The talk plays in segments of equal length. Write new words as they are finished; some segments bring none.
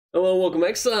Hello, welcome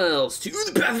Exiles to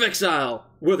the Path of Exile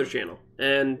Weather Channel.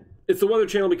 And it's the Weather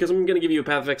Channel because I'm going to give you a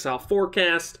Path of Exile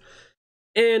forecast.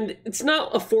 And it's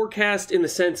not a forecast in the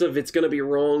sense of it's going to be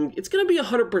wrong. It's going to be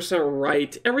 100%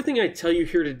 right. Everything I tell you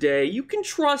here today, you can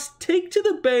trust, take to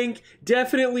the bank.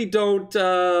 Definitely don't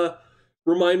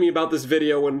remind me about this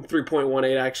video when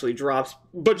 3.18 actually drops.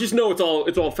 But just know it's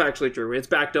all factually true. It's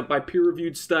backed up by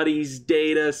peer-reviewed studies,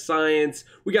 data, science.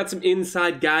 We got some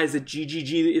inside guys at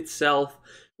GGG itself.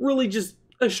 Really just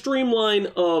a streamline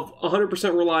of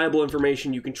 100% reliable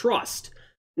information you can trust.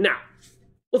 Now,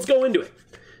 let's go into it.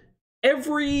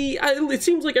 It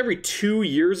seems like every 2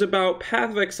 years about,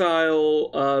 Path of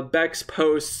Exile, Bex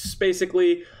posts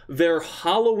basically their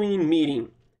Halloween meeting.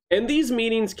 And these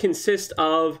meetings consist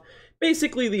of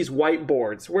basically these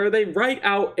whiteboards where they write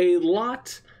out a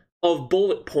lot of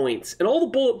bullet points. And all the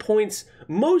bullet points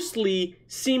mostly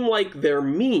seem like they're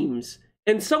memes.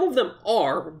 And some of them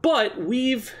are, but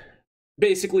we've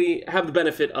basically have the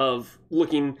benefit of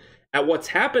looking at what's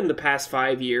happened the past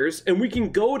 5 years, and we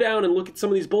can go down and look at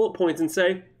some of these bullet points and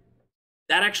say,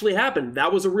 that actually happened.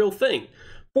 That was a real thing.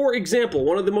 For example,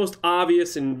 one of the most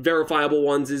obvious and verifiable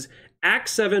ones is Act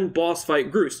 7 boss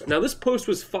fight Groost. Now, this post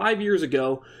was 5 years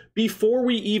ago, before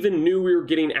we even knew we were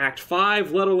getting Act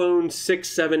 5, let alone 6,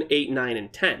 7, 8, 9,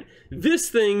 and 10. This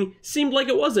thing seemed like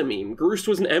it was a meme. Groost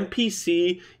was an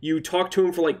NPC, you talked to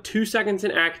him for like 2 seconds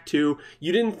in Act 2,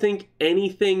 you didn't think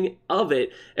anything of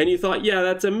it, and you thought, yeah,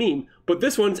 that's a meme. But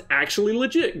this one's actually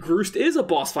legit. Groost is a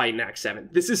boss fight in Act 7.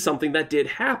 This is something that did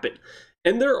happen.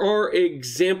 And there are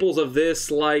examples of this,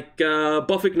 like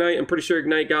Buff Ignite. I'm pretty sure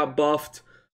Ignite got buffed.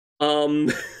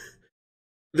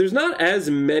 There's not as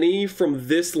many from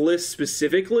this list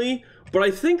specifically, but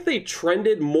I think they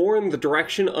trended more in the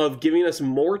direction of giving us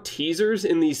more teasers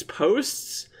in these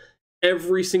posts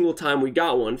every single time we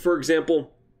got one. For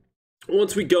example,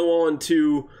 once we go on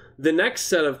to the next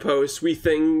set of posts, we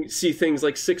see things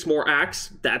like 6 more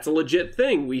acts. That's a legit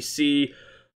thing. We see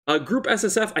Group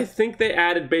SSF. I think they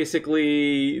added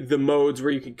basically the modes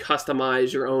where you could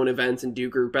customize your own events and do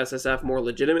Group SSF more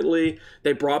legitimately.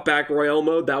 They brought back Royale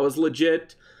mode. That was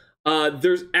legit.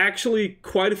 There's actually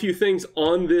quite a few things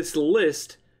on this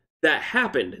list that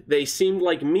happened. They seemed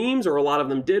like memes, or a lot of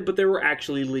them did, but they were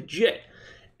actually legit.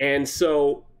 And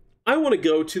so I want to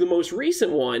go to the most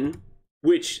recent one,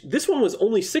 which this one was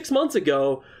only 6 months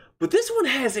ago, but this one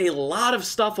has a lot of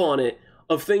stuff on it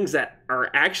of things that are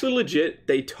actually legit.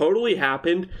 They totally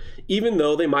happened, even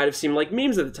though they might have seemed like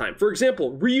memes at the time. For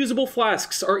example, reusable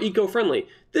flasks are eco-friendly.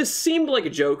 This seemed like a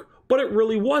joke, but it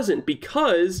really wasn't,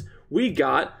 because we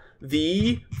got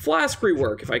the flask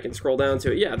rework. If I can scroll down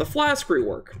to it, yeah, the flask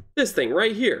rework. This thing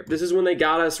right here. This is when they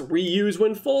got us reuse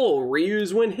when full,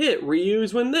 reuse when hit,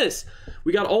 reuse when this.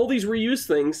 We got all these reuse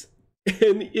things,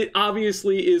 and it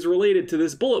obviously is related to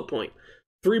this bullet point.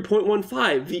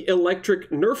 3.15, the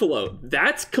electric Nerfalo.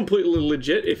 That's completely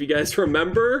legit. If you guys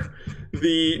remember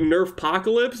the Nerf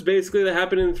apocalypse, basically that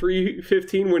happened in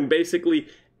 3.15 when basically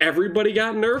everybody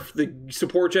got nerfed. The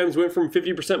support gems went from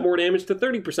 50% more damage to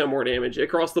 30% more damage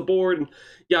across the board, and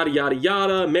yada, yada,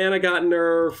 yada. Mana got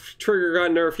nerfed, Trigger got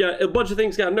nerfed, yeah, a bunch of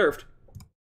things got nerfed.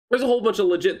 There's a whole bunch of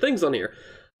legit things on here.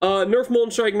 Nerf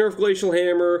Molten Strike, Nerf Glacial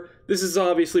Hammer. This is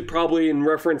obviously probably in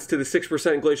reference to the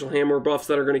 6% Glacial Hammer buffs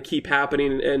that are going to keep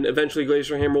happening, and eventually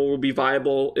Glacial Hammer will be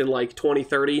viable in like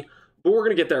 2030, but we're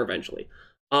going to get there eventually.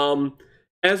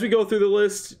 As we go through the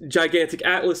list, Gigantic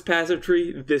Atlas passive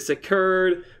tree, this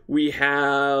occurred. We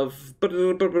have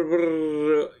guild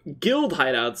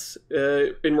hideouts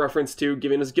in reference to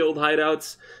giving us guild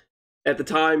hideouts. At the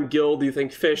time, guild, you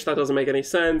think fish, that doesn't make any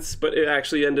sense, but it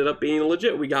actually ended up being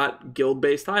legit. We got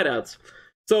guild-based hideouts.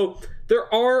 So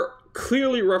there are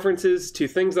clearly references to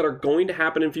things that are going to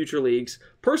happen in future leagues.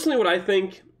 Personally, what I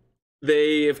think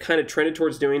they have kind of trended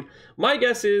towards doing, my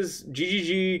guess is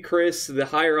GGG, Chris, the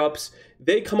higher-ups,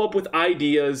 they come up with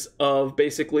ideas of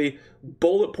basically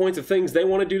bullet points of things they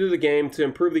want to do to the game to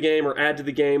improve the game or add to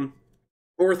the game,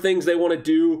 or things they want to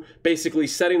do, basically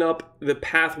setting up the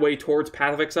pathway towards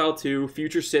Path of Exile 2,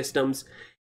 future systems.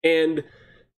 And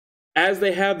as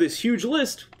they have this huge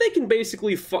list, they can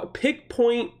basically pick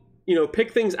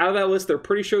things out of that list they're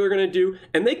pretty sure they're going to do,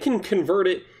 and they can convert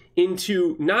it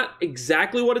into not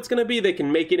exactly what it's going to be. They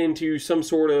can make it into some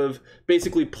sort of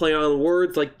basically play on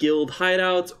words like guild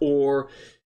hideouts, or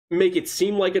make it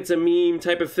seem like it's a meme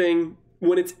type of thing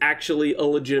when it's actually a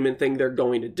legitimate thing they're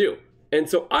going to do. And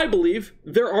so I believe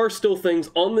there are still things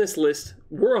on this list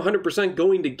we're 100%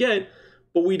 going to get,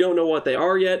 but we don't know what they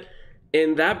are yet.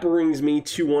 And that brings me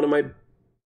to one of my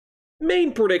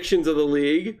main predictions of the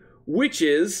league, which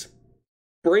is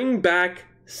bring back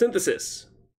synthesis.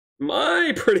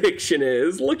 My prediction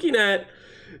is, looking at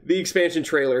the expansion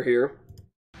trailer here,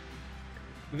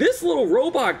 this little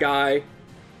robot guy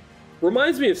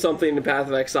reminds me of something in Path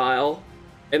of Exile,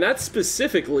 and that's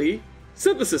specifically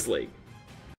Synthesis League.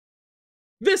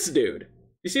 This dude.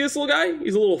 You see this little guy?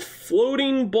 He's a little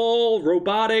floating ball,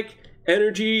 robotic,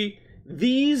 energy.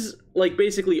 These, like,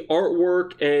 basically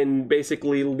artwork and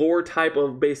basically lore type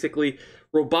of basically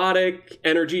robotic,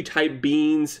 energy type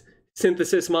beings,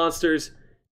 synthesis monsters,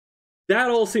 that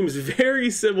all seems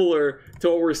very similar to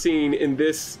what we're seeing in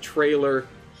this trailer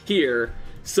here.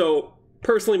 So,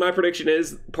 personally, my prediction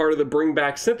is part of the bring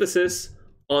back synthesis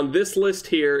on this list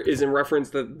here is in reference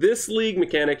that this league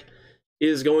mechanic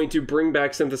is going to bring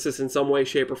back synthesis in some way,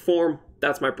 shape, or form.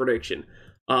 That's my prediction.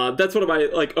 That's what I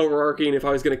like overarching. If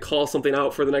I was going to call something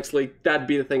out for the next league, that'd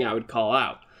be the thing I would call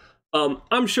out.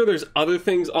 I'm sure there's other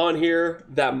things on here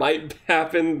that might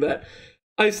happen that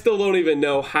I still don't even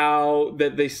know how,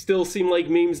 that they still seem like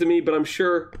memes to me, but I'm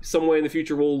sure some way in the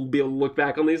future we'll be able to look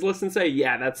back on these lists and say,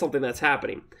 yeah, that's something that's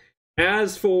happening.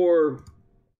 As for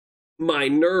my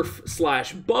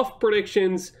nerf / buff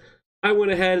predictions, I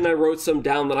went ahead and I wrote some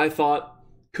down that I thought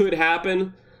could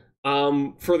happen.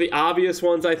 For the obvious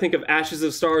ones, I think of Ashes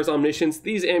of Stars, Omniscience.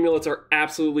 These amulets are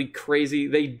absolutely crazy.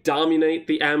 They dominate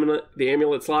the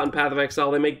amulet slot in Path of Exile.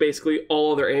 They make basically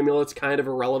all other amulets kind of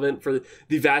irrelevant for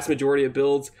the vast majority of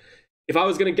builds. If I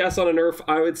was going to guess on a nerf,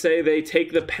 I would say they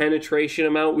take the penetration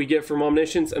amount we get from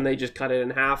Omniscience and they just cut it in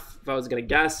half, if I was going to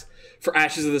guess. For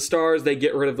Ashes of the Stars, they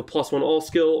get rid of the +1 all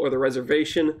skill or the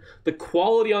reservation. The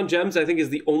quality on gems, I think, is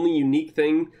the only unique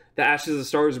thing that Ashes of the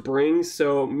Stars brings,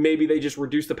 so maybe they just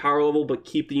reduce the power level but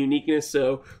keep the uniqueness,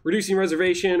 so reducing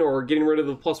reservation or getting rid of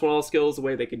the +1 all skills, the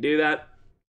way they could do that.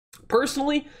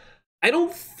 Personally, I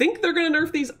don't think they're going to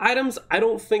nerf these items. I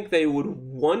don't think they would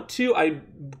want to. I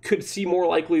could see more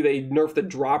likely they nerf the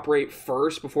drop rate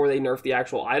first before they nerf the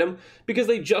actual item, because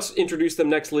they just introduced them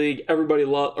next league,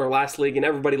 or last league, and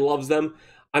everybody loves them.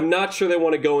 I'm not sure they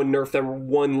want to go and nerf them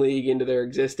one league into their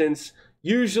existence.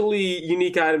 Usually,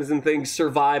 unique items and things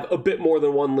survive a bit more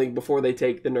than one league before they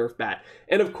take the nerf bat.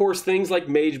 And of course, things like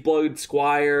Mageblood,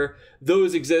 Squire,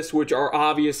 those exist, which are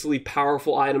obviously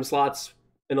powerful item slots.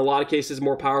 In a lot of cases,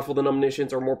 more powerful than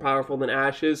Omniscience or more powerful than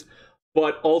Ashes.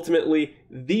 But ultimately,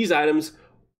 these items,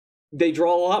 they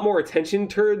draw a lot more attention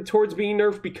towards being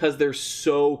nerfed because they're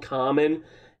so common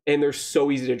and they're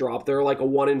so easy to drop. They're like a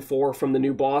 1 in 4 from the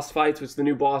new boss fights, which the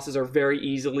new bosses are very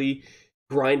easily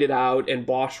grinded out and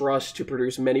boss rush to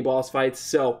produce many boss fights.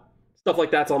 So stuff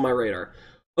like that's on my radar.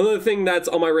 Another thing that's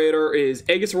on my radar is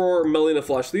Aegis Aurora, Melody the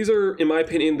Flush. These are, in my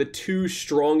opinion, the two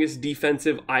strongest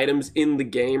defensive items in the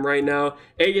game right now.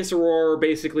 Aegis Aurora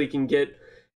basically can get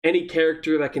any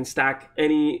character that can stack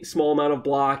any small amount of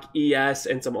block, ES,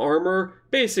 and some armor.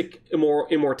 Basic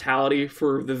immortality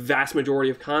for the vast majority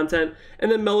of content.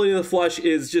 And then Melody the Flush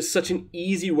is just such an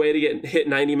easy way to hit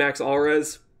 90 max all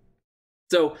res.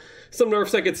 So some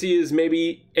nerfs I could see is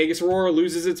maybe Aegis Aurora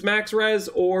loses its max res,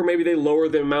 or maybe they lower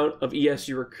the amount of ES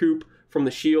you recoup from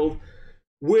the shield.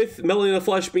 With Melody the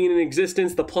Flush being in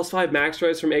existence, the +5 max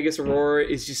res from Aegis Aurora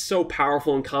is just so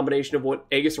powerful in combination of what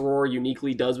Aegis Aurora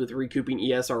uniquely does with recouping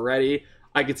ES already.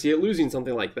 I could see it losing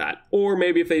something like that. Or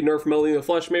maybe if they nerf Melody the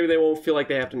Flush, maybe they won't feel like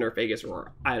they have to nerf Aegis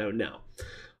Aurora. I don't know.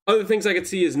 Other things I could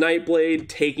see is Nightblade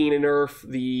taking a nerf.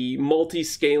 The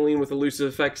multi-scaling with elusive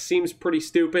effects seems pretty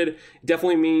stupid.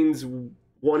 Definitely means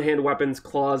one-hand weapons,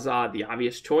 claws, the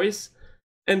obvious choice.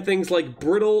 And things like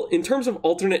Brittle. In terms of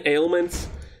alternate ailments,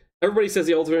 everybody says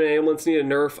the alternate ailments need a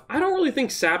nerf. I don't really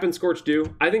think Sap and Scorch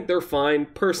do. I think they're fine.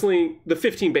 Personally, the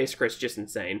 15 base crit's just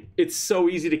insane. It's so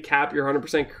easy to cap your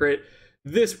 100% crit.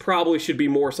 This probably should be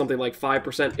more something like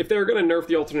 5%. If they're going to nerf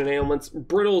the alternate ailments,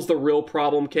 Brittle's the real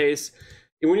problem case.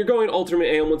 And when you're going alternate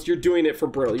ailments, you're doing it for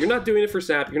Brittle. You're not doing it for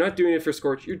Sap. You're not doing it for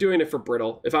Scorch. You're doing it for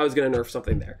Brittle, if I was going to nerf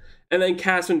something there. And then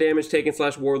Cast and Damage Taken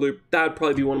 / War Loop, that would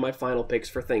probably be one of my final picks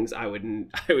for things I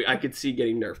could see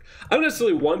getting nerfed. I don't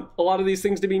necessarily want a lot of these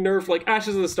things to be nerfed, like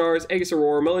Ashes of the Stars, Aegis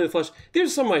Aurora, Melody the Flush. These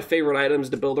are some of my favorite items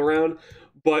to build around,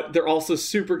 but they're also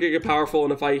super giga powerful,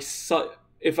 and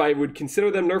if I would consider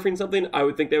them nerfing something, I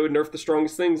would think they would nerf the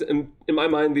strongest things, and in my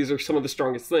mind, these are some of the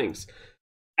strongest things.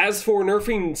 As for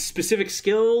nerfing specific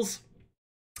skills,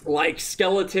 like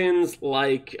skeletons,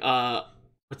 like,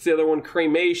 what's the other one?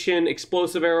 Cremation,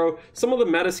 explosive arrow, some of the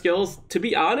meta skills, to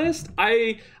be honest,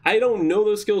 I don't know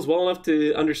those skills well enough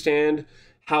to understand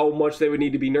how much they would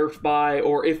need to be nerfed by,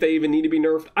 or if they even need to be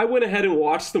nerfed. I went ahead and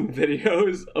watched some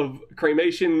videos of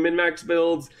Cremation min-max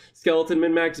builds, Skeleton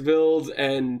min-max builds,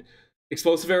 and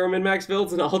Explosive arrow min-max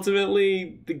builds, and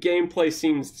ultimately, the gameplay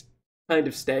seems kind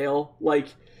of stale. Like,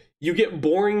 you get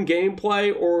boring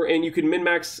gameplay, and you can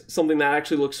min-max something that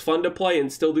actually looks fun to play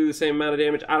and still do the same amount of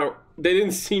damage. They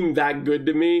didn't seem that good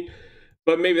to me,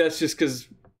 but maybe that's just because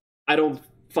I don't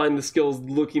find the skills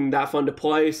looking that fun to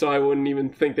play, so I wouldn't even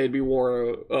think they'd be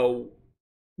warranted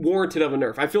of a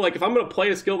nerf. I feel like if I'm going to play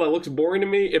a skill that looks boring to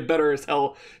me, it better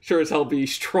sure as hell be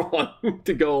strong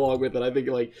to go along with it. I think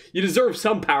like you deserve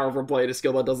some power from playing a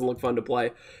skill that doesn't look fun to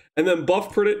play. And then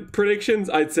buff predictions,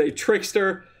 I'd say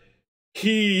Trickster.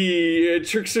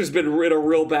 Trickster's been in a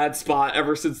real bad spot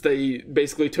ever since they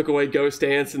basically took away Ghost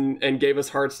Dance and gave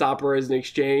us Heartstopper as an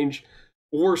exchange.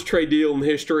 Worst trade deal in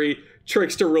history.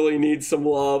 Trickster really needs some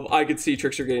love. I could see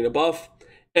Trickster getting a buff.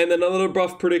 And then another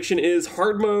buff prediction is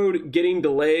hard mode getting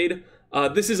delayed.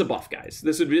 This is a buff, guys.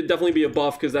 This would definitely be a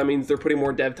buff because that means they're putting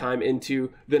more dev time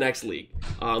into the next league.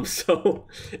 So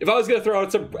if I was going to throw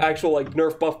out some actual like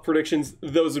nerf buff predictions,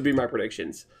 those would be my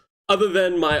predictions. Other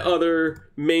than my other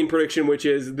main prediction, which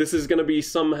is this is going to be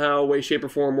somehow, way, shape, or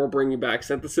form, more bringing back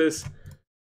Synthesis.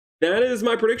 That is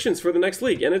my predictions for the next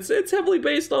league. And it's heavily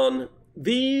based on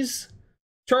these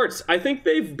charts. I think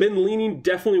they've been leaning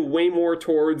definitely way more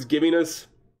towards giving us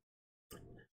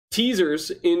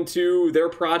teasers into their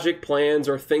project plans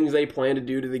or things they plan to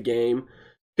do to the game.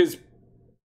 Because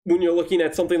when you're looking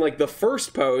at something like the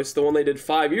first post, the one they did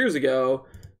 5 years ago,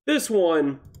 this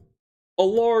one, a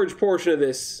large portion of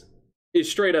this is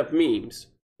straight up memes.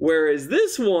 Whereas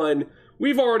this one,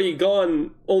 we've already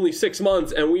gone only 6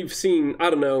 months and we've seen, I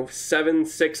don't know,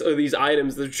 6 of these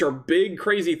items, which are big,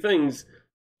 crazy things,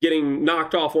 getting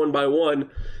knocked off one by one.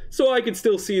 So I could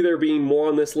still see there being more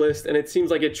on this list, and it seems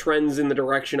like it trends in the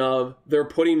direction of they're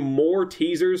putting more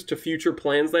teasers to future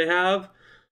plans they have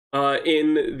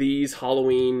in these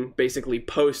Halloween, basically,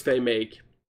 posts they make.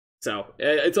 So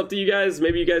it's up to you guys.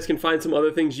 Maybe you guys can find some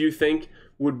other things you think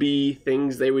would be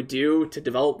things they would do to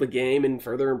develop the game and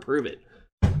further improve it.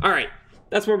 All right,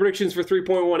 that's my predictions for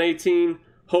 3.18.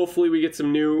 Hopefully we get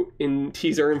some new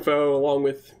teaser info, along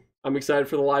with, I'm excited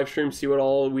for the live stream, see what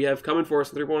all we have coming for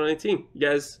us in 3.19. You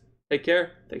guys take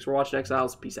care. Thanks for watching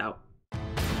Exiles. Peace out.